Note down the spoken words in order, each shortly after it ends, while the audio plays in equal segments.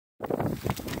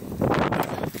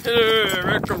Hello,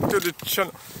 welcome to the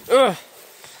channel.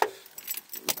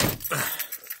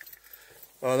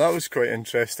 Oh, that was quite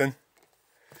interesting.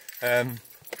 I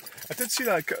did see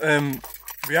that.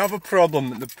 We have a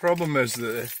problem. The problem is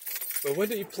that. Well, why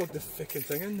don't you plug the fucking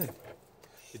thing in then?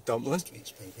 You dumpling.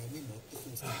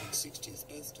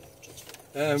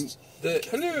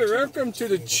 Hello, welcome to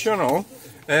the channel.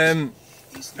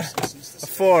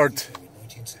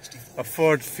 A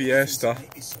Ford Fiesta.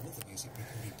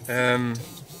 You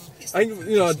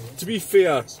know, to be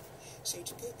fair,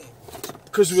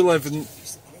 because we live in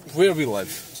where we live,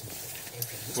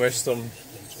 Western,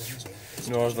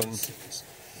 Northern,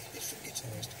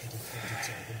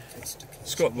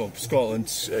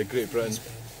 Scotland, Great Britain.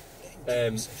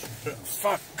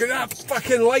 Fuck, get that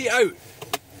fucking light out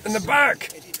in the back.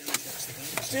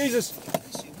 Jesus.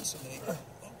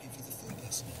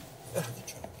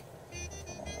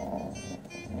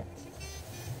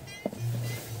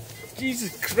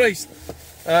 Jesus Christ.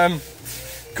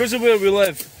 Because of where we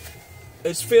live,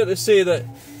 it's fair to say that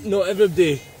not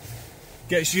everybody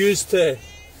gets used to,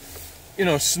 you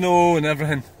know, snow and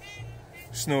everything.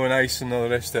 Snow and ice and all the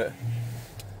rest of it.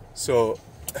 So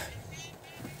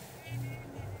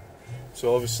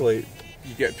obviously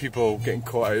you get people getting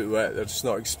caught out with it, they're just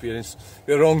not experienced.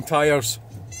 The wrong tyres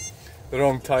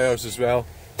as well.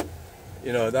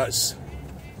 You know, that's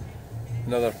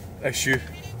another issue.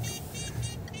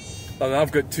 And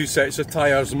I've got 2 sets of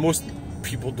tyres, and most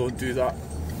people don't do that.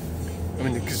 I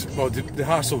mean, because, well, the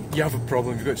hassle, you have a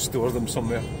problem, you've got to store them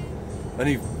somewhere. And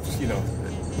you know,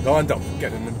 they'll end up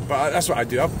getting them. But that's what I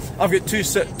do. I've got two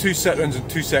sit-ins and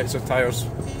 2 sets of tyres,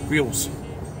 wheels,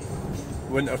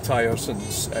 winter tyres, and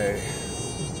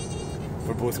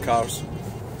for both cars.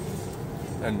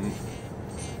 And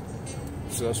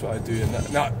so that's what I do, and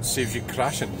that saves you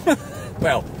crashing.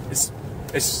 Well, it's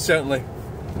certainly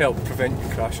help prevent you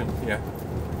crashing, yeah.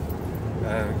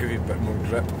 Give you a bit more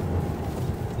grip.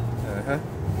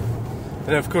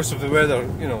 And of course, if the weather,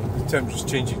 you know, the temperature's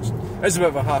changing, it's a bit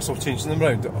of a hassle changing them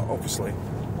around. Obviously,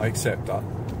 I accept that.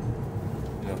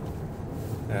 You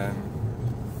know,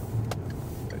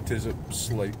 it is a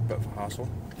slight bit of a hassle.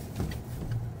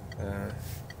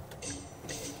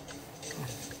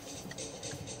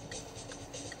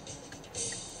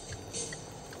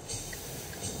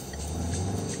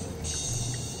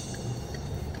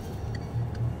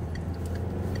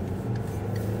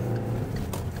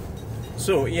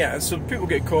 So yeah, so people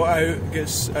get caught out, it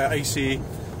gets icy,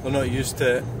 they're not used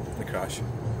to it, they crash.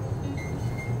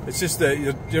 It's just that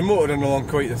you're motoring along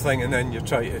quite the thing, and then you're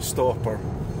trying to stop or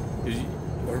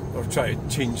try to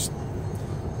change,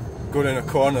 go down a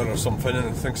corner or something, and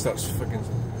the thing starts fucking,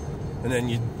 and then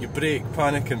you brake,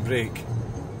 panic and brake.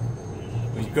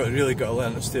 You've really got to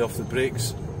learn to stay off the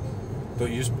brakes.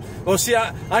 Don't use. Well, see,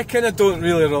 I kind of don't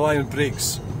really rely on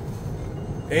brakes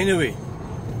anyway.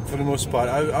 For the most part,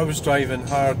 I was driving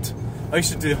hard. I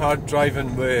used to do hard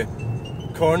driving with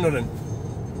cornering,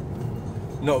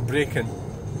 not braking.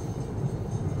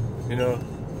 You know,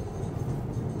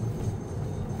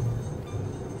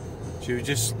 so you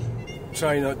just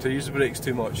try not to use the brakes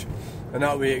too much, and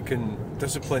that way it can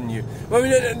discipline you. Well, I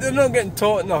mean, they're not getting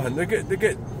taught nothing. They're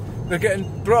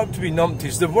getting brought up to be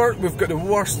numpties. We've got the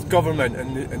worst government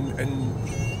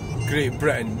in Great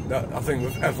Britain that I think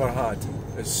we've ever had.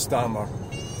 Is Stammer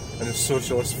and the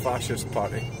Socialist Fascist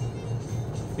Party.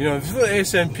 You know, if the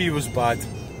SNP was bad,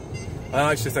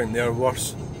 I actually think they're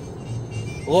worse.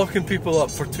 Locking people up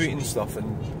for tweeting stuff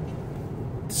and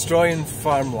destroying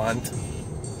farmland.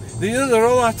 You know, they're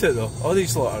all at it though. All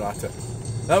these lot are at it.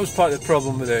 That was part of the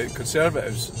problem with the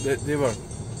Conservatives. They were...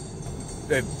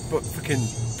 but fucking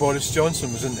Boris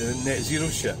Johnson was into net zero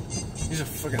shit. He's a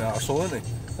fucking arsehole, isn't he?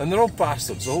 And they're all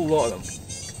bastards, a whole lot of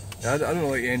them. I don't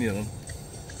like any of them.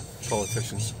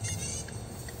 Politicians.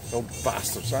 Oh,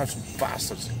 bastards, absolute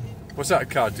bastards. What's that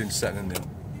car doing sitting in there?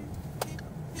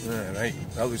 Right,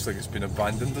 that looks like it's been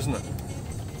abandoned, doesn't it?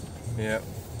 Yeah.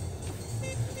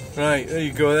 Right, there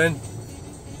you go then.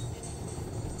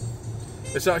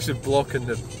 It's actually blocking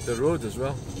the road as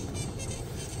well.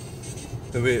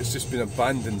 The way it's just been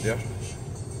abandoned there.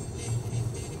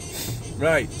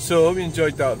 Right, so I hope you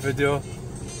enjoyed that video.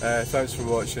 Thanks for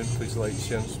watching. Please like,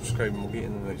 share and subscribe, and we'll get you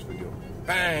in the next video.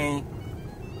 Bye!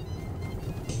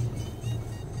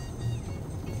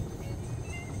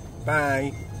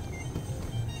 Bye.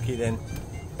 Okay then.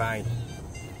 Bye.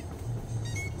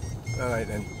 Alright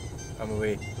then. I'm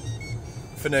away.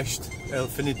 Finished. El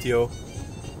finitio.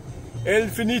 El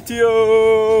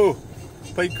finitio!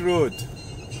 Pike Road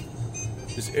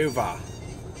is over.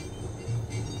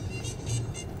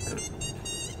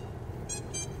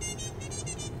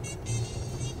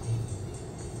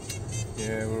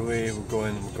 Yeah, we're away, we're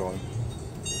going, we're gone.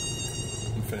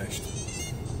 I'm finished.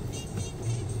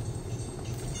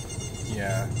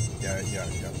 Yeah.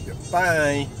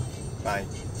 Bye. Bye.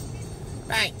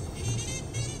 Bye.